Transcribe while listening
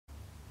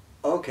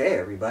Okay,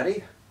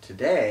 everybody,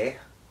 today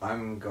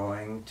I'm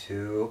going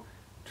to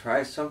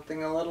try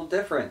something a little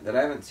different that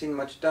I haven't seen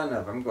much done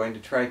of. I'm going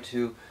to try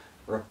to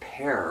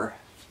repair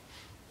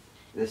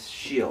this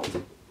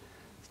shield.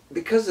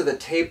 Because of the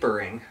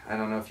tapering, I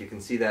don't know if you can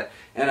see that,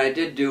 and I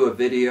did do a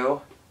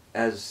video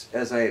as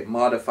I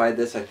modified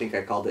this. I think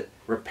I called it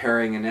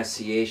repairing an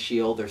SCA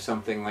shield or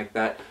something like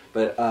that,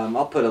 but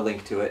I'll put a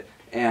link to it.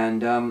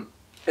 And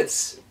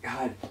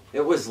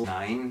it was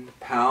 9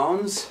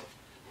 pounds,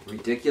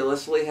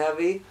 ridiculously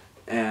heavy,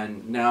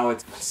 and now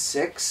it's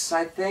 6,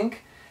 I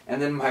think.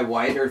 And then my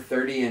wider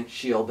 30-inch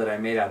shield that I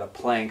made out of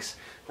planks,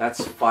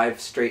 that's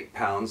 5 straight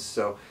pounds,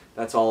 so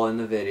that's all in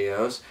the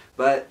videos.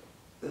 But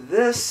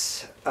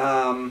this,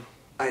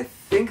 I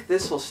think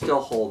this will still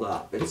hold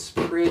up. It's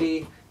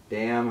pretty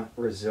damn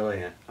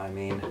resilient. I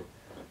mean,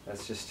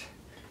 that's just,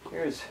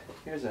 here's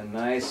a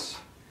nice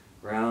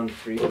round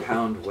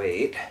 3-pound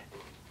weight,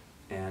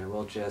 and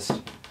we'll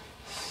just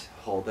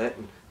hold it.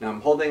 Now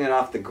I'm holding it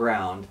off the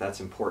ground, that's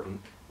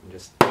important. I'm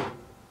just,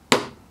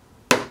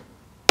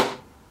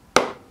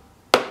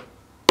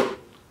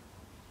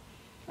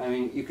 I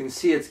mean, you can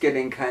see it's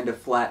getting kind of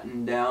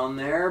flattened down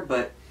there,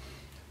 but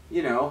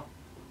you know,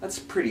 that's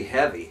pretty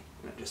heavy.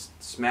 I'm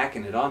just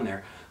smacking it on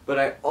there. But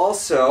I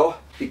also,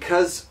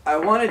 because I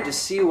wanted to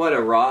see what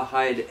a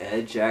rawhide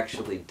edge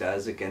actually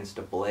does against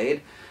a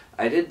blade,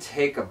 I did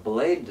take a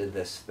blade to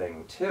this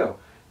thing too,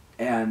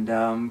 and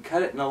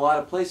cut it in a lot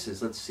of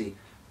places. Let's see,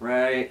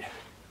 right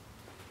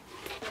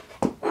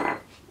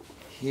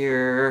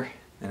here,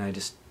 and I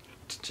just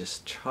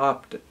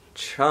chopped a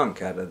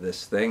chunk out of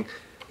this thing,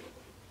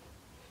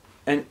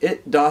 and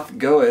it doth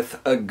goeth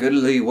a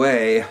goodly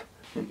way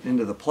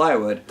into the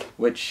plywood,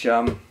 which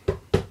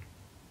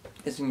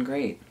isn't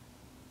great.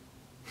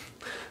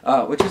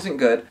 Which isn't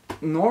good.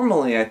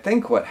 Normally, I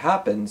think what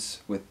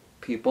happens with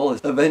people is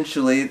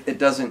eventually it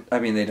doesn't, I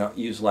mean, they don't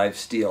use live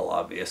steel,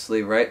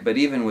 obviously, right? But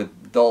even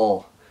with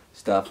dull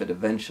stuff, it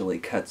eventually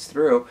cuts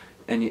through,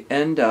 and you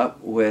end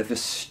up with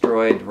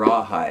destroyed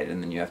rawhide,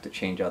 and then you have to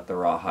change out the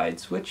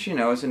rawhides, which, you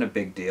know, isn't a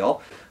big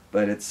deal,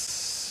 but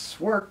it's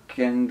work,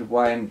 and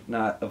why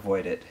not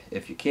avoid it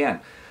if you can?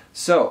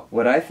 So,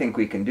 what I think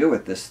we can do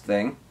with this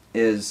thing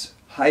is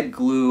hide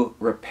glue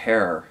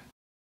repair.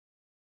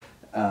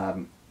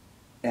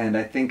 And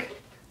I think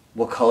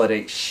we'll call it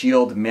a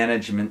shield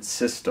management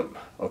system,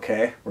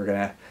 okay?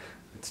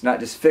 It's not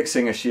just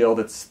fixing a shield,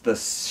 it's the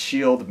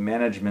shield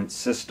management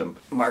system.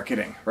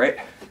 Marketing, right?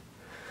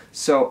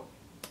 So,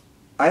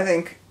 I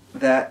think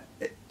that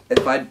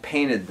if I'd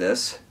painted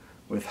this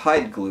with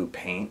hide glue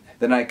paint,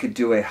 then I could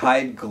do a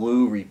hide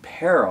glue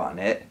repair on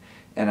it,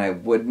 and I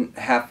wouldn't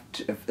have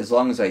to, as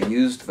long as I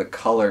used the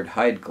colored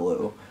hide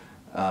glue,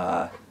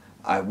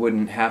 I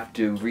wouldn't have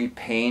to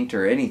repaint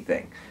or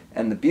anything.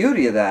 And the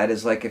beauty of that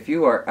is, like, if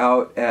you are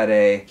out at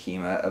a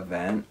HEMA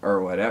event or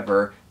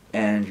whatever,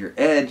 and your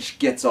edge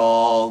gets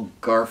all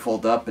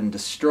garfled up and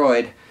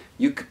destroyed,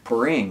 you could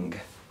bring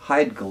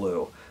hide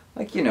glue.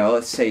 Like, you know,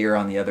 let's say you're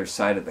on the other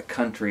side of the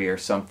country or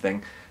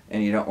something,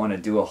 and you don't want to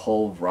do a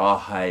whole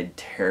rawhide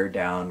tear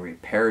down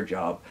repair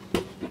job.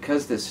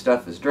 Because this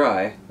stuff is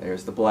dry,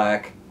 there's the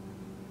black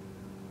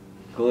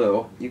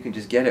glue, you can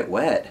just get it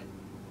wet,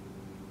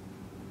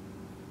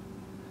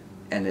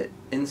 and it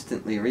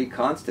instantly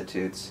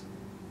reconstitutes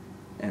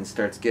and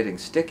starts getting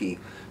sticky.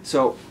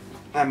 So,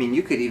 I mean,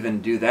 you could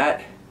even do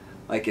that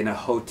like in a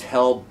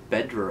hotel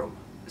bedroom.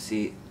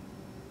 See,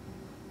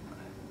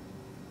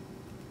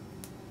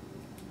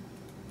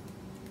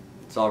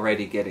 it's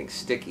already getting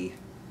sticky.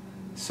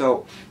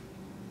 So,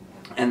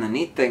 and the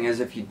neat thing is,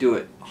 if you do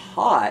it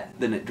hot,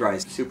 then it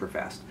dries super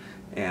fast,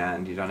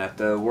 and you don't have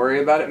to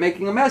worry about it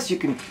making a mess. You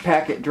can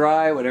pack it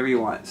dry, whatever you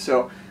want.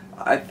 So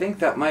I think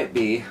that might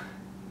be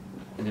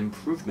an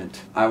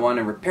improvement. I want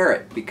to repair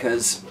it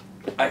because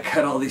I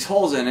cut all these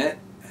holes in it.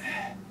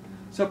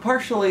 So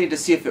partially to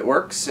see if it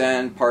works,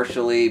 and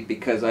partially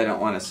because I don't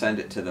want to send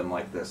it to them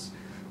like this.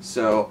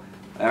 So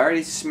I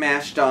already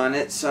smashed on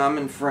it some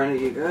in front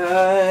of you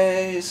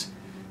guys,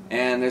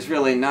 and there's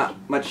really not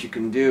much you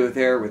can do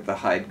there with the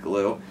hide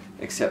glue,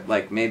 except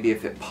like maybe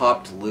if it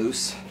popped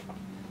loose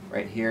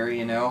right here,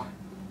 you know,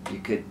 you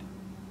could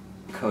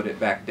coat it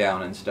back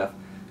down and stuff.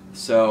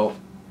 So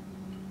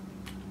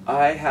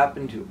I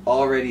happen to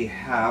already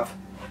have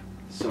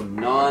some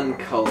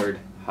non-colored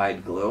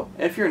hide glue.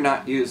 If you're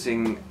not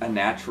using a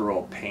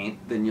natural paint,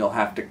 then you'll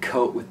have to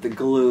coat with the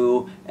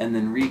glue and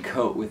then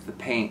recoat with the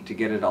paint to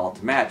get it all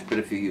to match. But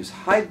if you use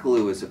hide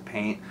glue as a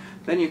paint,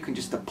 then you can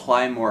just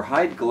apply more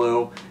hide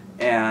glue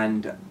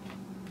and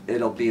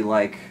it'll be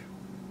like,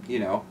 you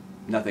know,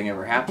 nothing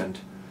ever happened.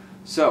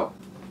 So,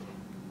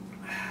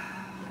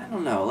 I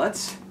don't know,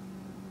 let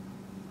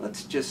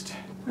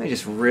me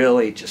just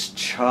really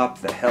chop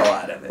the hell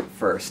out of it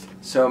first.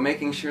 So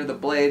making sure the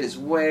blade is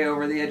way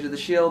over the edge of the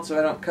shield so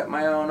I don't cut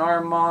my own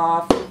arm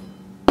off.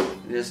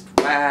 Just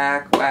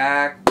whack,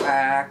 whack,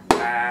 whack,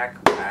 whack,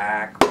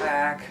 whack,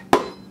 whack.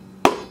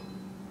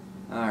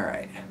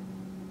 Alright.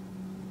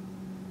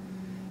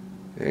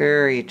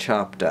 Very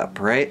chopped up,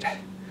 right?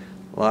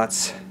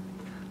 Lots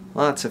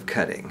of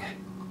cutting.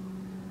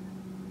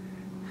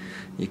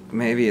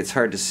 Maybe it's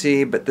hard to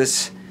see, but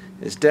this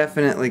is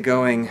definitely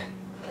going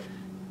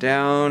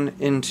down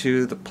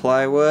into the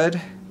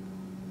plywood.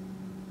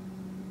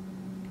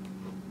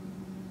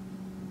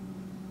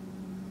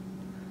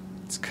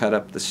 Let's cut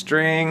up the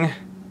string.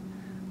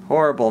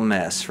 Horrible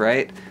mess,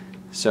 right?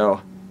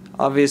 So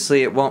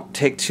obviously it won't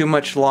take too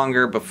much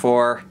longer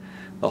before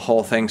the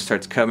whole thing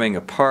starts coming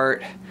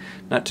apart.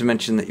 Not to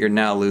mention that you're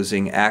now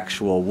losing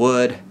actual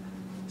wood.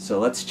 So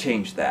let's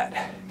change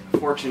that.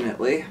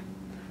 Fortunately,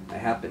 I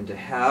happen to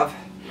have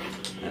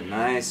a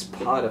nice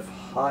pot of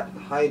hot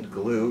hide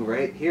glue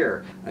right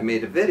here. I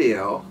made a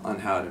video on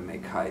how to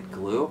make hide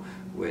glue,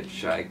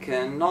 which I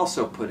can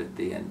also put at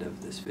the end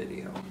of this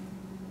video.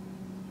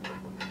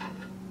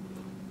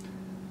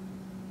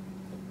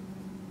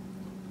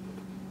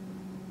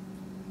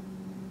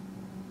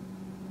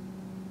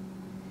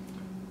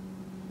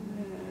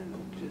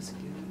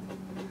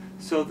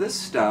 So this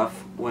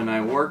stuff, when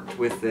I worked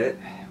with it,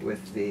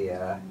 with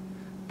the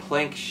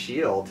plank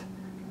shield,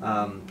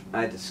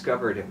 I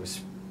discovered it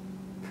was,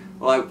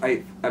 well,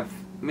 I've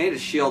made a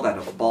shield out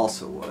of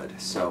balsa wood.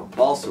 So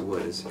balsa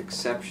wood is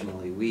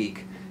exceptionally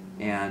weak,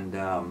 and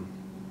the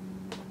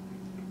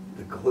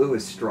glue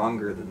is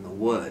stronger than the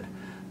wood.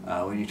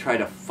 When you try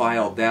to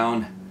file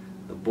down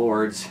the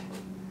boards,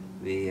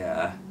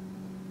 the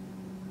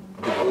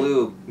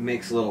glue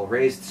makes little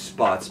raised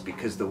spots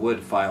because the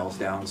wood files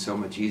down so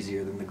much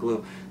easier than the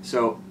glue.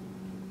 So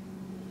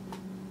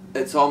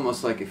it's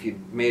almost like if you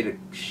made a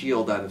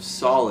shield out of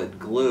solid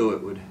glue,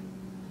 it would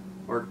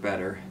work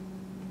better,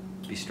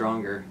 be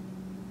stronger,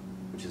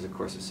 which is of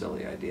course a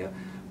silly idea.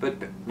 But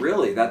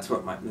really that's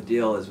what the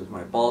deal is with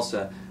my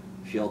balsa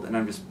shield, and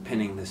I'm just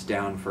pinning this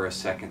down for a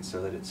second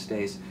so that it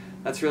stays.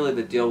 That's really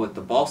the deal with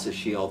the balsa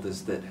shield,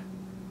 is that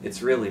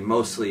it's really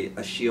mostly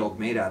a shield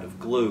made out of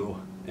glue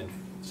and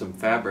some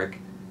fabric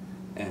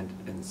and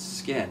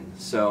skin.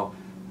 So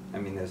I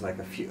mean, there's like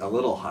a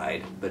little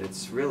hide, but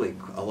it's really,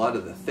 a lot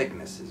of the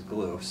thickness is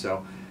glue.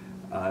 So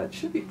it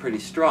should be pretty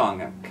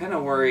strong. I'm kind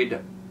of worried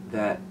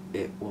that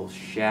it will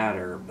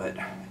shatter, but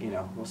you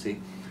know, we'll see.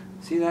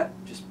 See that?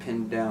 Just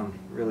pinned down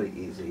really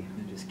easy.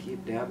 And just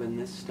keep dabbing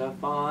this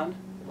stuff on.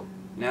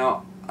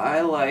 Now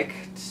I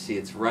like to see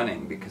it's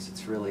running because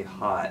it's really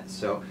hot.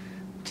 So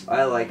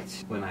I like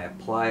to, when I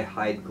apply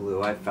hide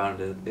glue, I found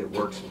it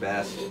works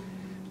best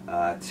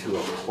to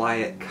apply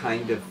it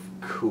kind of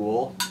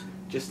cool,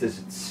 just as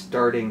it's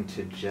starting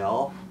to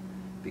gel,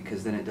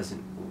 because then it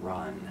doesn't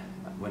run.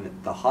 When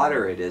the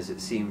hotter it is,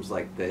 it seems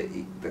like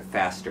the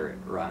faster it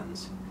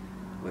runs,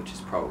 which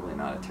is probably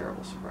not a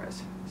terrible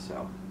surprise.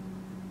 So,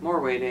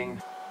 more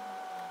waiting.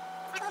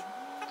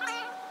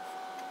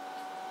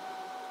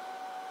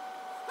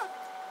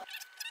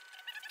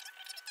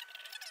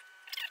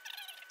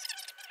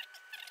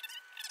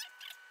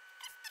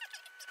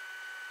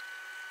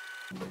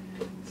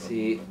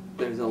 See,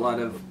 there's a lot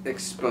of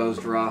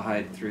exposed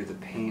rawhide through the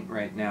paint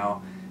right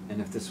now, and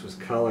if this was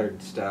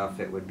colored stuff,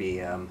 it would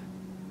be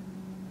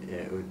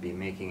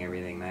making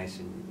everything nice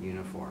and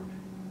uniform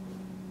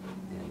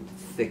and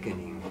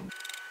thickening.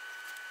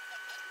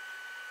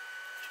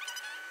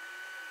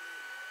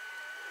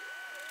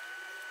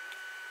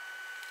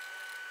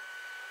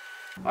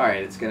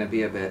 Alright, it's gonna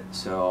be a bit,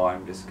 so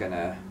I'm just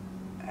gonna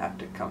have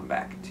to come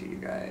back to you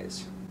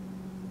guys.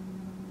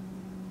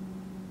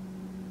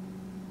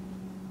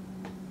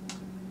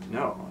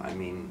 No, I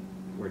mean,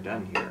 we're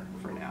done here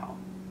for now.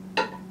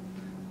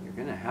 You're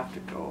gonna have to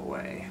go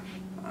away.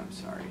 I'm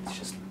sorry, it's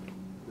just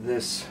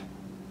this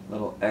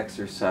little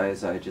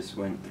exercise I just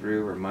went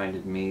through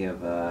reminded me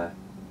of a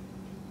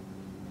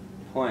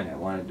point I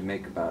wanted to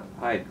make about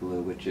hide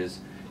glue, which is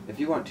if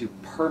you want to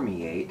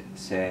permeate,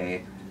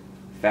 say,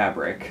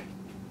 fabric,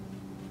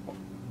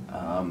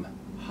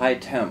 high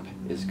temp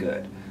is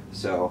good.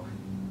 So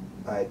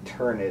I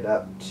turn it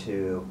up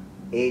to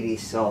 80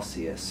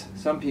 Celsius.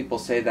 Some people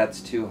say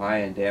that's too high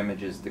and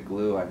damages the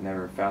glue. I've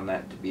never found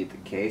that to be the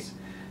case,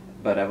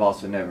 but I've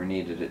also never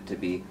needed it to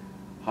be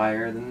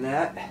higher than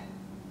that.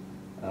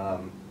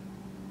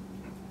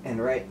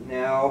 And right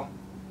now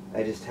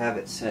I just have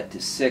it set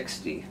to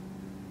 60,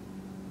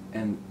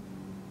 and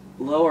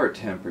lower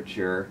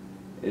temperature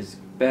is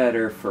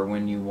better for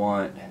when you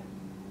want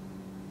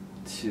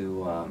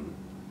to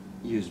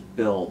use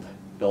build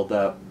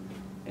up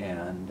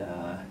and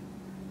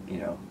you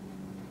know,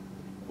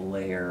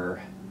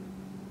 layer,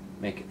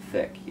 make it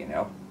thick, you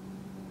know,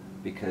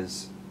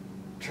 because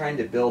trying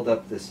to build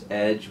up this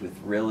edge with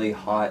really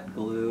hot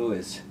glue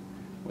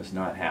was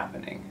not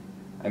happening.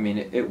 I mean,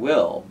 it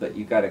will, but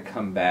you got to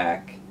come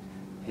back,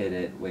 hit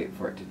it, wait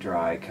for it to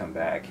dry, come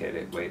back, hit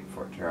it, wait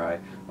for it to dry,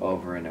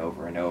 over and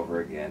over and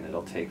over again.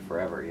 It'll take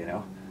forever, you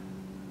know.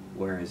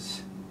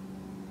 Whereas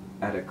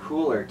at a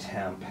cooler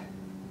temp,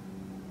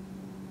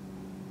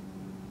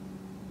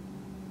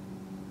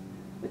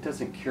 it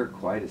doesn't cure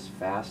quite as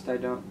fast, I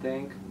don't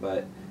think,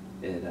 but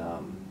it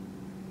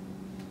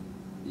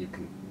you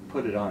can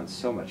put it on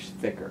so much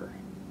thicker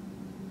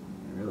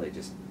and really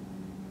just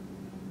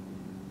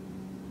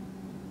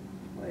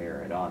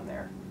layer it on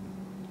there.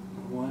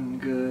 One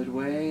good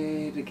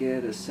way to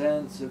get a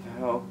sense of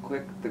how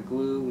quick the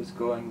glue is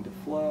going to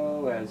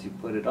flow as you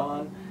put it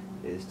on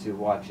is to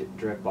watch it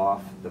drip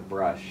off the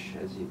brush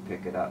as you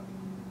pick it up.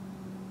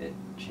 It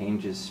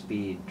changes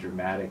speed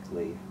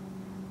dramatically.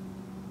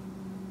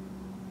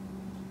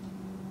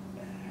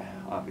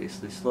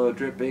 Obviously, slow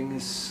dripping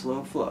is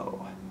slow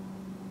flow.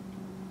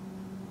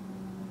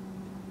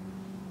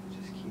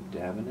 Just keep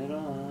dabbing it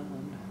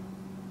on.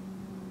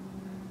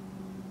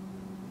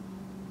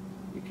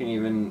 You can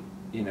even,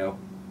 you know,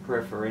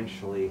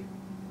 preferentially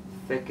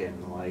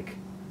thicken, like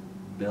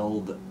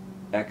build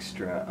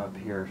extra up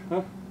here.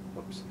 Oh,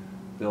 oops.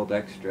 Build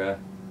extra,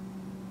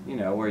 you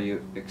know, where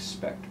you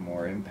expect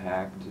more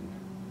impact, and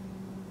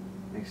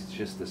makes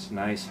just this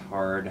nice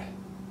hard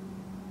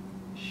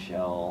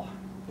shell.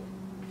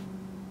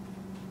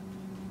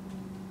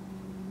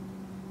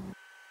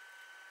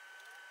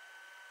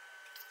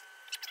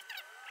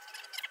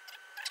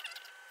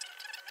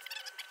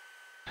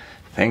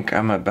 Think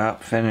I'm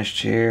about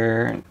finished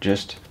here.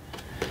 Just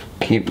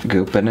keep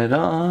gooping it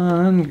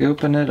on,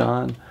 gooping it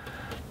on.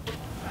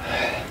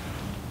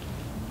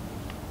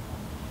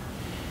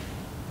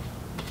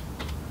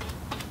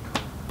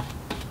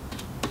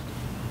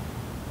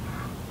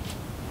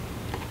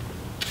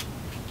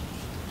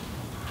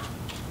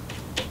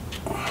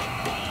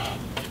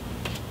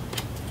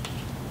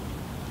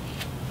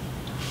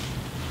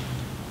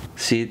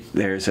 See,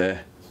 there's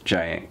a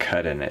giant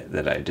cut in it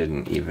that I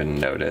didn't even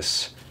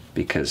notice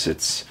because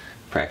it's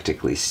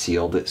practically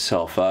sealed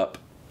itself up.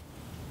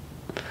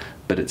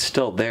 But it's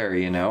still there,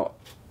 you know.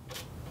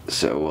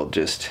 So we'll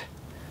just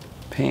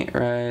paint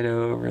right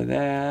over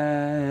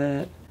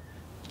that.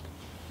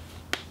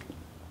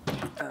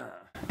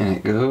 And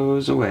it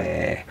goes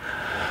away.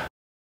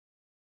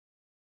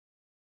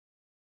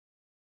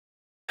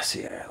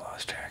 See, I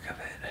lost track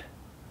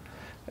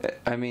of it.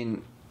 I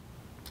mean,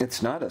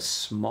 it's not a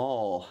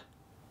small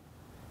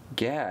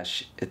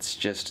gash, it's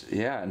just,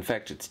 yeah, in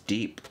fact it's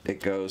deep.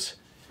 It goes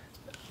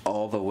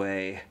all the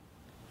way,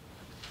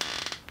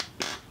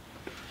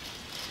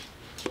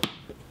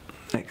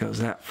 it goes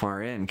that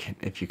far in,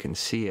 if you can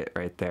see it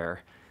right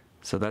there.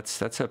 So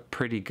that's a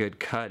pretty good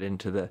cut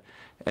into the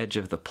edge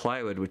of the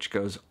plywood, which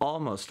goes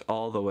almost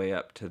all the way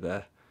up to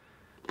the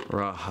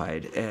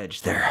rawhide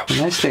edge there.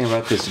 The nice thing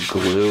about this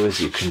glue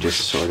is you can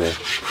just sort of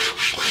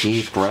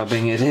keep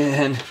rubbing it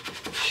in.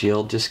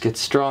 Shield just gets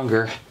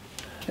stronger.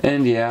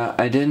 And yeah,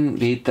 I didn't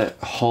beat the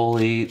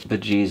holy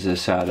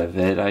bejesus out of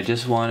it. I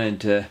just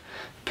wanted to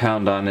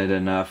pound on it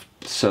enough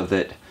so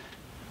that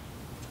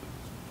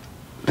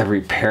the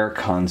repair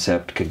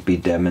concept could be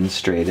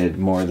demonstrated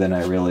more than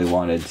I really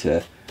wanted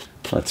to.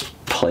 Let's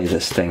play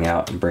this thing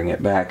out and bring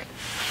it back.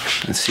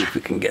 Let's see if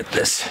we can get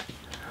this.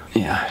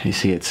 Yeah, you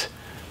see it's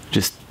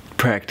just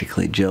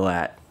practically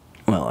gelat.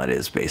 Well, it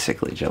is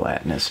basically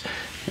gelatinous.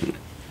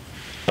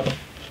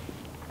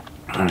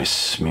 And I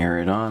smear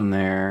it on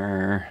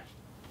there.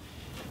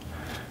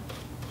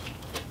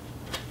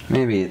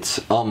 Maybe it's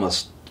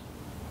almost,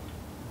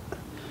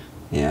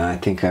 yeah, I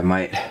think I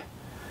might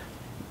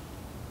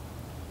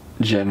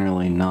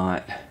generally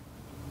not.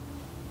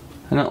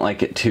 I don't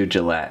like it too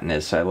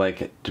gelatinous. I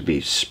like it to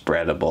be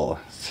spreadable,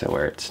 so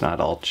where it's not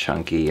all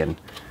chunky and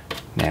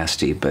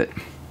nasty, but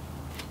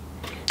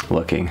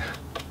looking.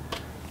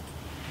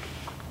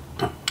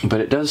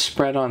 But it does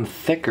spread on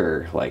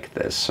thicker like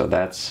this, so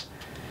that's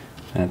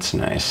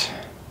nice.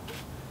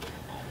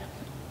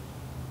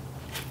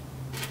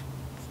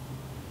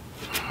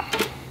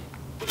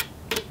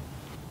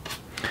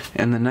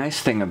 And the nice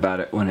thing about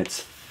it when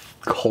it's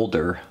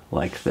colder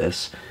like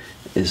this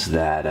is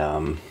that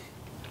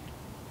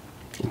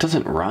it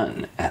doesn't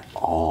run at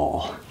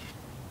all.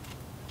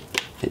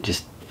 It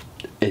just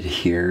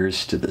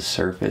adheres to the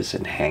surface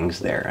and hangs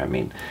there. I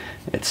mean,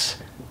 it's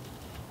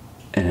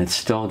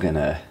still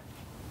gonna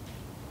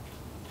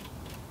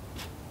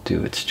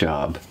do its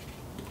job.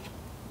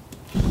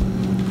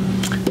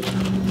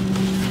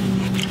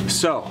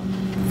 So,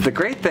 the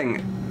great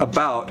thing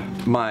about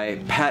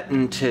my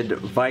patented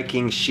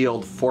Viking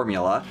Shield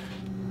formula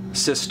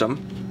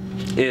system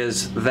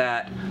is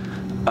that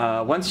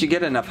once you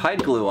get enough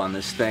hide glue on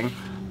this thing,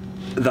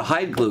 the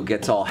hide glue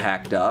gets all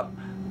hacked up,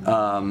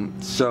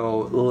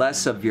 so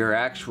less of your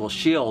actual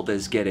shield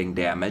is getting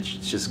damaged.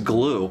 It's just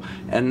glue.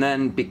 And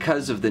then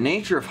because of the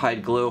nature of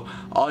hide glue,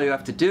 all you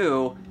have to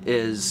do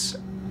is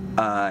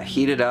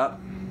heat it up,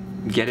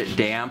 get it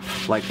damp,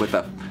 like with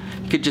a,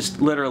 you could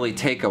just literally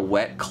take a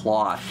wet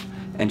cloth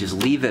and just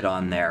leave it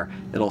on there.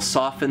 It'll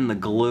soften the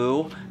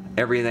glue,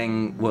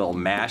 everything will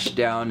mash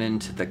down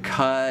into the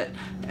cut,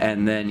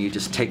 and then you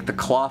just take the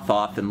cloth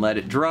off and let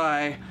it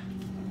dry.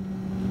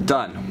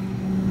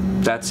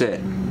 Done. That's it.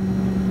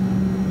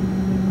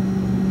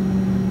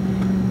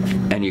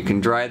 And you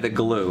can dry the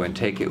glue and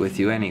take it with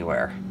you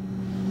anywhere.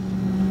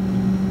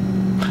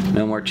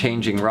 No more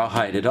changing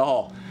rawhide at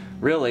all,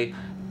 really.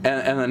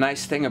 And the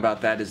nice thing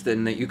about that is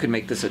then that you can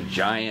make this a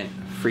giant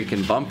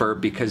freaking bumper,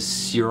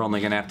 because you're only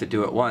going to have to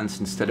do it once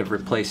instead of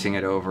replacing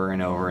it over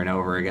and over and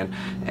over again,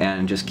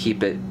 and just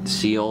keep it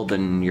sealed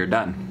and you're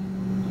done.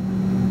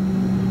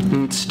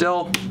 And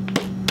still,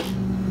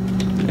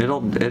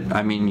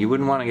 I mean, you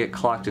wouldn't want to get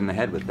clocked in the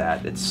head with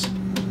that. It's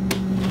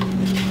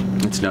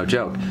no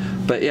joke.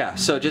 But yeah,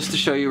 so just to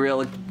show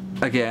you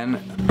again,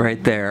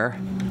 right there,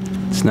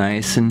 it's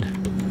nice and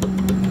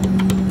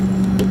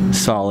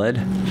solid.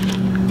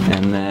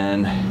 And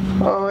then,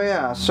 oh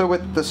yeah, so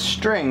with the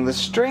string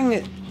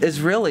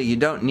is really, you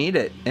don't need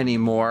it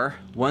anymore.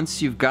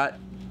 Once you've got,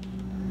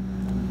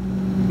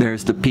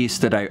 there's the piece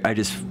that I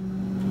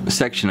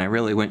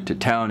really went to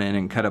town in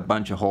and cut a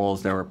bunch of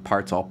holes. There were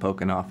parts all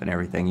poking off and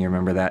everything. You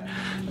remember that?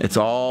 It's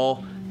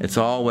all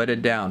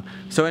wetted down.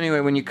 So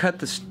anyway, when you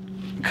cut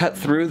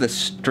through the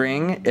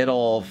string,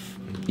 it'll,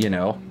 you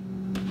know,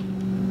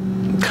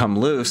 come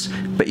loose,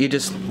 but you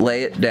just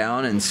lay it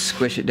down and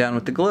squish it down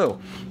with the glue.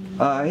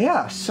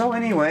 Yeah, so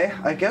anyway,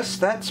 I guess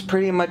that's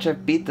pretty much,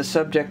 I've beat the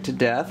subject to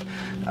death.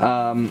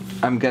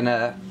 I'm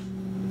gonna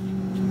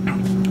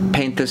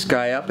paint this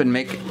guy up and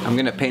make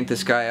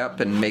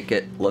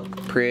it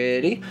look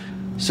pretty.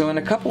 So in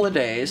a couple of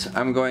days,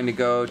 I'm going to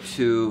go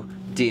to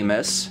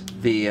Demas,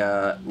 the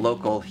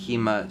local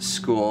HEMA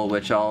school,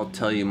 which I'll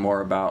tell you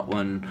more about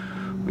when,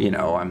 you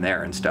know, I'm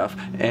there and stuff,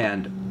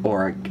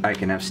 or I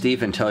can have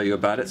Stephen tell you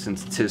about it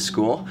since it's his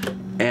school.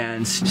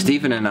 And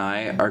Stephen and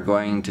I are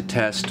going to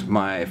test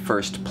my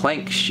first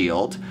plank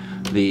shield,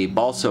 the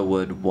balsa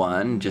wood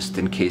one, just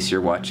in case you're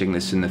watching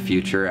this in the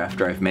future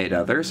after I've made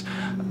others.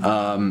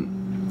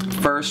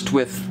 First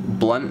with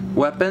blunt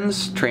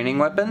weapons, training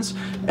weapons,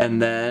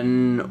 and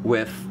then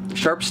with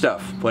sharp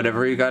stuff,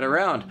 whatever you got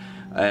around.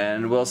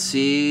 And we'll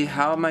see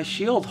how my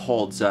shield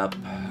holds up.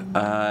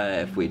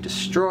 If we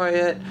destroy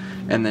it,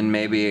 and then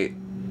maybe,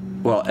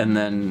 well, and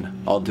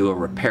then I'll do a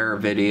repair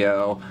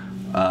video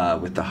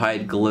with the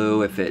hide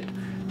glue if it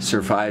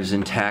survives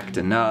intact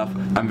enough.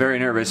 I'm very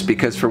nervous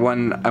because, for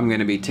one, I'm going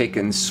to be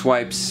taking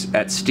swipes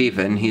at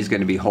Stephen. He's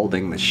going to be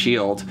holding the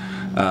shield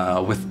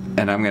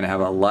and I'm going to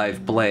have a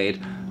live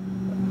blade.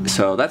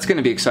 So that's going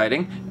to be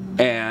exciting.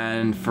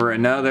 And for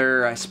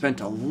another, I spent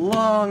a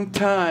long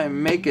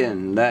time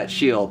making that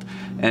shield,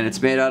 and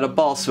it's made out of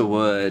balsa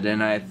wood,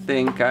 and I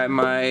think I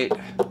might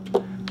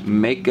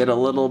make it a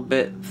little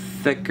bit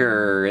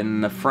thicker in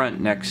the front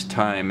next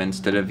time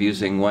instead of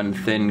using one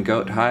thin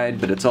goat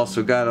hide, but it's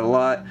also got a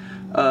lot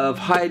of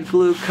hide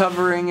glue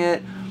covering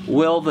it.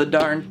 Will the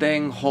darn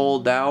thing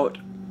hold out?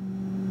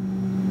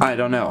 I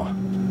don't know.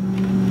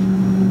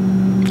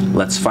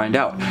 Let's find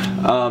out.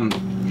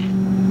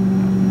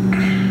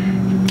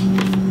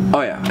 Oh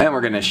yeah, and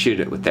we're gonna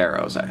shoot it with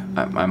arrows.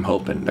 I'm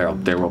hoping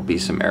there will be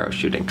some arrow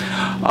shooting.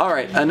 All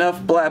right,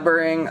 enough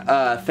blabbering.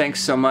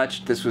 Thanks so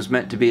much. This was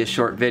meant to be a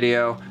short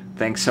video.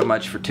 Thanks so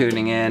much for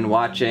tuning in,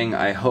 watching.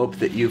 I hope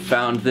that you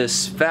found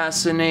this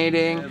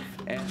fascinating.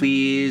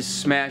 Please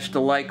smash the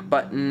like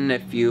button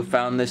if you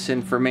found this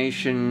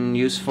information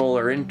useful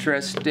or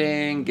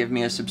interesting. Give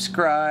me a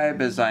subscribe,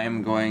 as I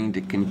am going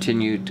to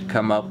continue to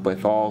come up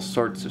with all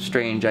sorts of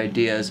strange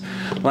ideas,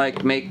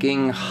 like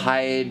making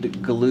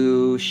hide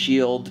glue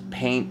shield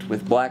paint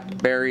with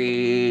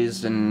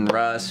blackberries and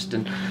rust,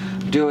 and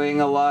doing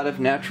a lot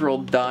of natural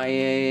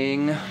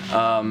dyeing.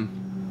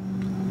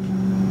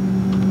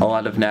 A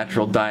lot of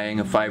natural dyeing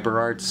of fiber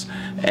arts,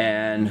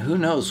 and who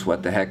knows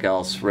what the heck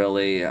else,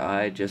 really.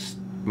 I just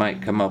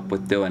might come up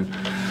with doing.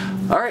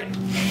 Alright,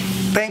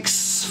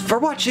 thanks for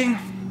watching.